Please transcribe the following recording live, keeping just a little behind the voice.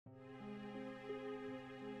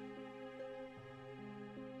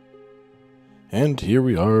And here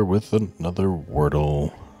we are with another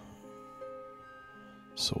Wordle.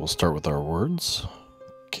 So we'll start with our words.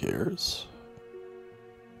 Cares.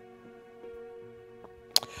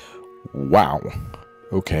 Wow.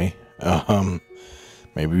 Okay.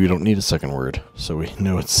 Maybe we don't need a second word. So we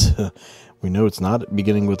know it's not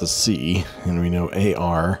beginning with a C, and we know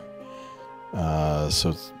AR.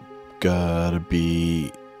 So it's gotta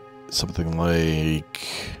be something like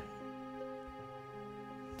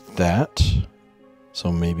that. So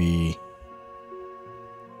maybe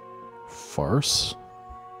farce.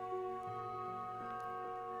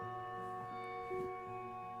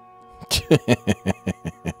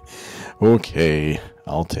 Okay,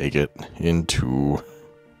 I'll take it. Into.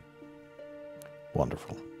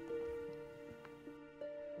 Wonderful.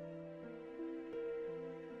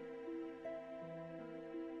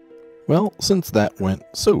 Well, since that went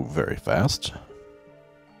so very fast,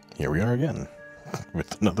 here we are again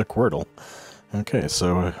with another Quordle. Okay,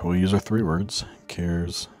 so we'll use our three words.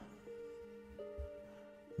 Cares,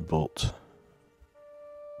 bolt,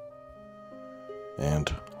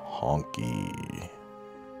 and honky.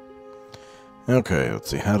 Okay, let's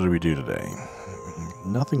see. How did we do today?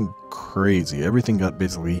 Nothing crazy. Everything got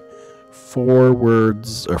basically 4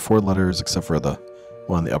 words, or 4 letters, except for the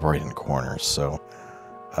one in the upper right-hand corner. So,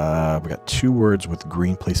 we got 2 words with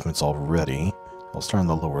green placements already. I'll start on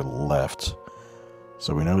the lower left.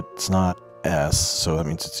 So we know it's not S, so that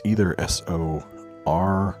means it's either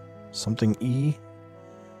S-O-R something E.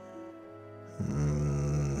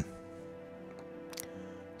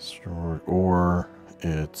 Or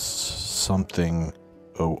it's something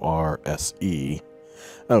O-R-S-E.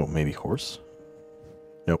 Oh, maybe horse?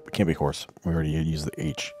 Nope, it can't be horse. We already used the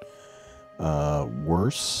H.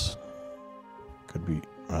 Worse? Could be, is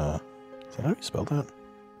that how you spell that?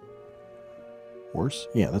 Worse?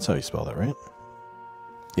 Yeah, that's how you spell that, right?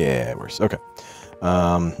 Yeah, worse. Okay.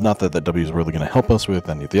 Not that the W is really going to help us with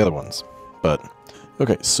any of the other ones. But,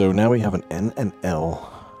 okay, so now we have an N and L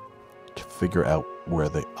to figure out where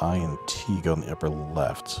the I and T go in the upper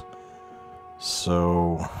left.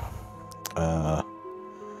 So,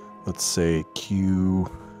 let's say Q,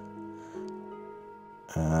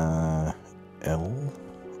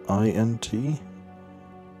 L-I-N-T?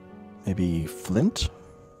 Maybe Flint?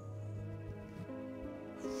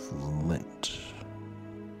 Flint.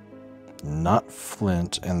 Not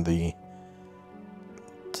Flint, and the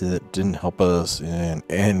didn't help us in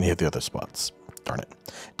any of the other spots. Darn it.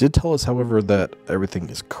 Did tell us, however, that everything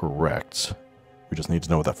is correct. We just need to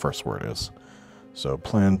know what that first word is. So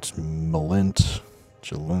plant, malint,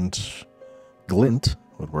 gelint, glint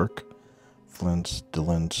would work. Flint,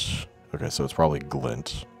 delint. Okay, so it's probably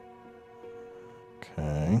glint.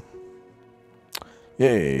 Okay.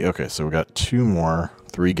 Yay. Okay, so we got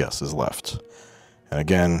 3 guesses left. And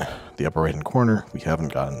again, the upper right-hand corner, we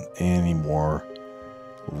haven't gotten any more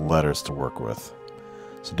letters to work with.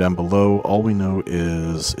 So down below, all we know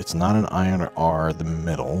is it's not an I or R, the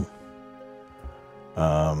middle.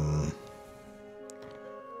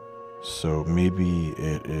 So maybe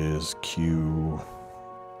it is Q.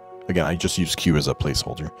 Again, I just use Q as a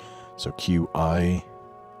placeholder. So Q-I-O-R-T.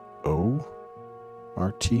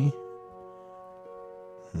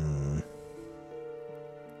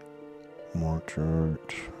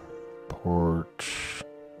 Mortart, port,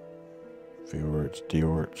 viewart,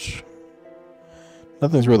 dewart.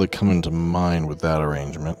 Nothing's really coming to mind with that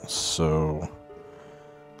arrangement, so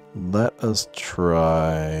let us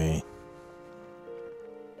try.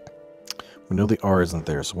 We know the R isn't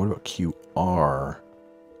there, so what about Q-R-O-I-T?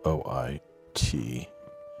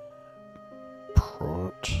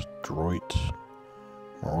 Prot, droit,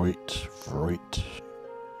 roit, vroit.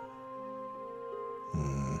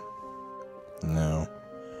 No.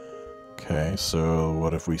 Okay, so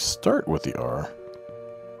what if we start with the R?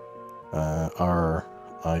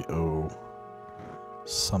 R-I-O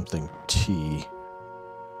something T.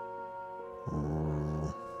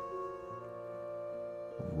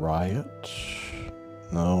 Riot?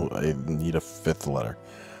 No, I need a 5th letter.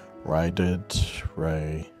 Rided,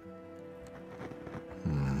 Ray.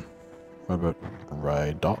 What about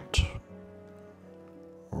Rydot?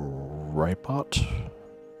 Ripot?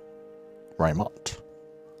 Rymot?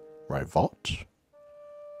 Rivot?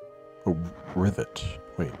 Oh, rivet.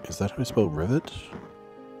 Wait, is that how you spell rivet?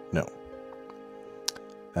 No.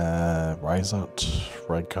 Rhizot,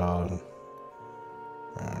 Rydcon.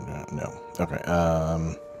 No. Okay,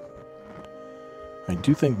 I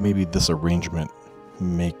do think maybe this arrangement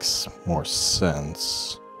makes more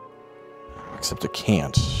sense. Except it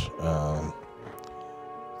can't.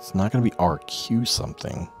 It's not going to be RQ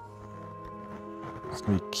something. It's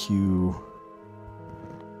going to be Q...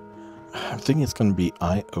 I'm thinking it's going to be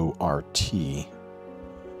I-O-R-T,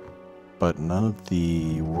 but none of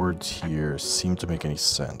the words here seem to make any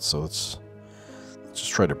sense, so let's just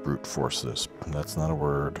try to brute force this. That's not a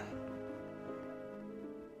word.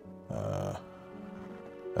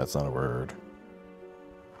 That's not a word.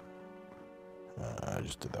 I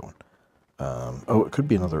just did that one. Oh, it could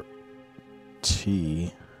be another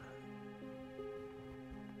T.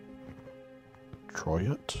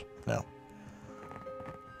 Troyot? No.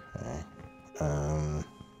 Okay.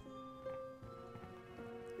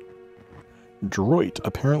 Droit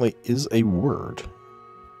apparently is a word.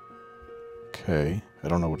 Okay. I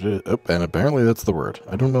don't know what it is. Oh, and apparently that's the word.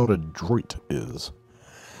 I don't know what a droit is.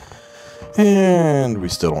 And we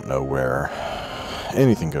still don't know where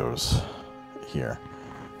anything goes here.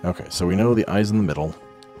 Okay, so we know the I's in the middle.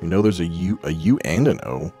 We know there's a U and an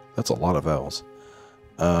O. That's a lot of vowels.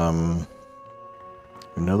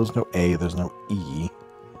 We know there's no A, there's no E.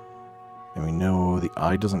 And we know the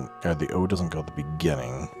the O doesn't go at the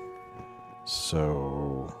beginning.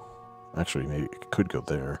 So, actually, maybe it could go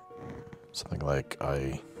there. Something like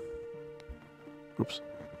oops.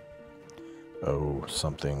 O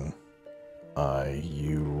something.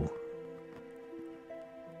 U.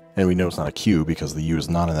 And we know it's not a Q because the U is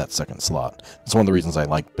not in that second slot. It's one of the reasons I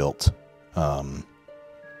like built. That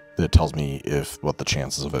it tells me what the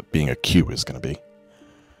chances of it being a Q is going to be.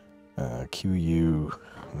 Q-U,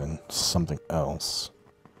 and then something else.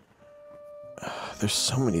 There's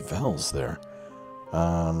so many vowels there.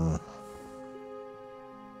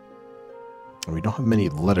 We don't have many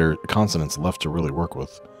consonants left to really work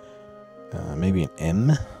with. Maybe an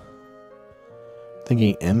M?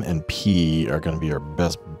 Thinking M and P are going to be our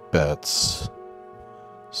best bets.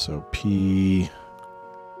 So P...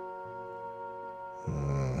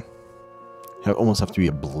 almost have to be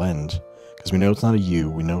a blend. Because we know it's not a U,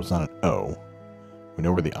 we know it's not an O. We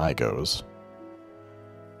know where the I goes.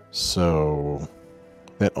 So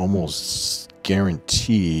that almost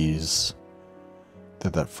guarantees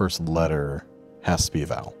that that first letter has to be a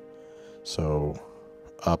vowel. So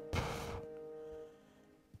up...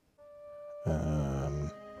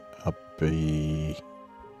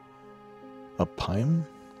 Upium?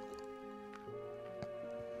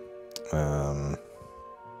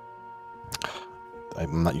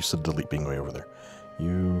 I'm not used to delete being way over there.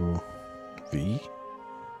 U, V,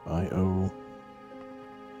 I, O,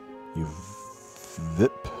 U,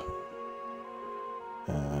 Vip,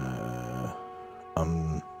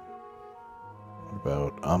 what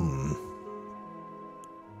about,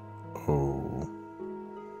 O,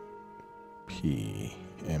 P,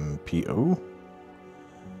 M, P, O?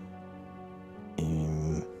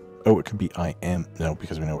 Oh, it could be I, M. No,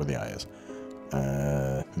 because we know where the I is.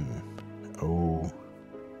 O.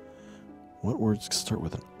 What words start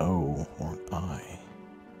with an O or an I?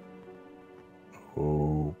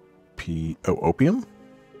 O, P. Oh, opium?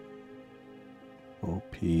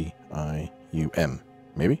 O-P-I-U-M.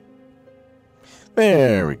 Maybe?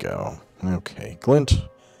 There we go. Okay. Glint,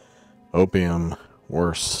 opium,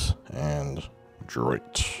 worse, and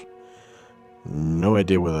droit. No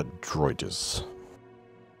idea what a droit is.